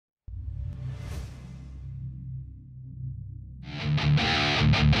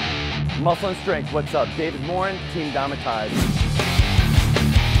Muscle and strength, what's up? David Morin, Team Dymatize.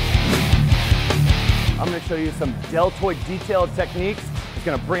 I'm going to show you some deltoid detailed techniques. It's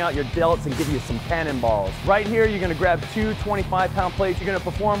going to bring out your delts and give you some cannonballs. Right here, you're going to grab two 25-pound plates. You're going to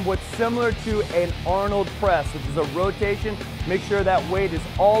perform what's similar to an Arnold press, which is a rotation. Make sure that weight is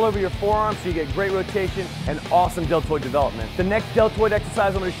all over your forearm so you get great rotation and awesome deltoid development. The next deltoid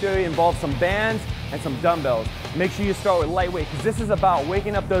exercise I'm going to show you involves some bands and some dumbbells. Make sure you start with lightweight, because this is about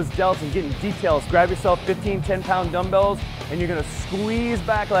waking up those delts and getting details. Grab yourself 15 10-pound dumbbells and you're gonna squeeze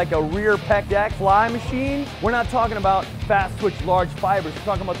back like a rear pec deck fly machine. We're not talking about fast twitch large fibers. We're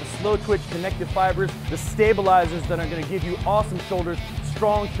talking about the slow twitch connective fibers, the stabilizers that are gonna give you awesome shoulders,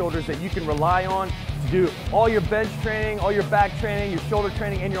 strong shoulders that you can rely on to do all your bench training, all your back training, your shoulder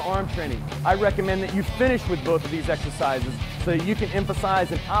training, and your arm training. I recommend that you finish with both of these exercises so that you can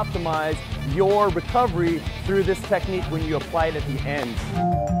emphasize and optimize your recovery through this technique when you apply it at the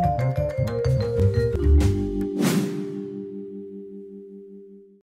end.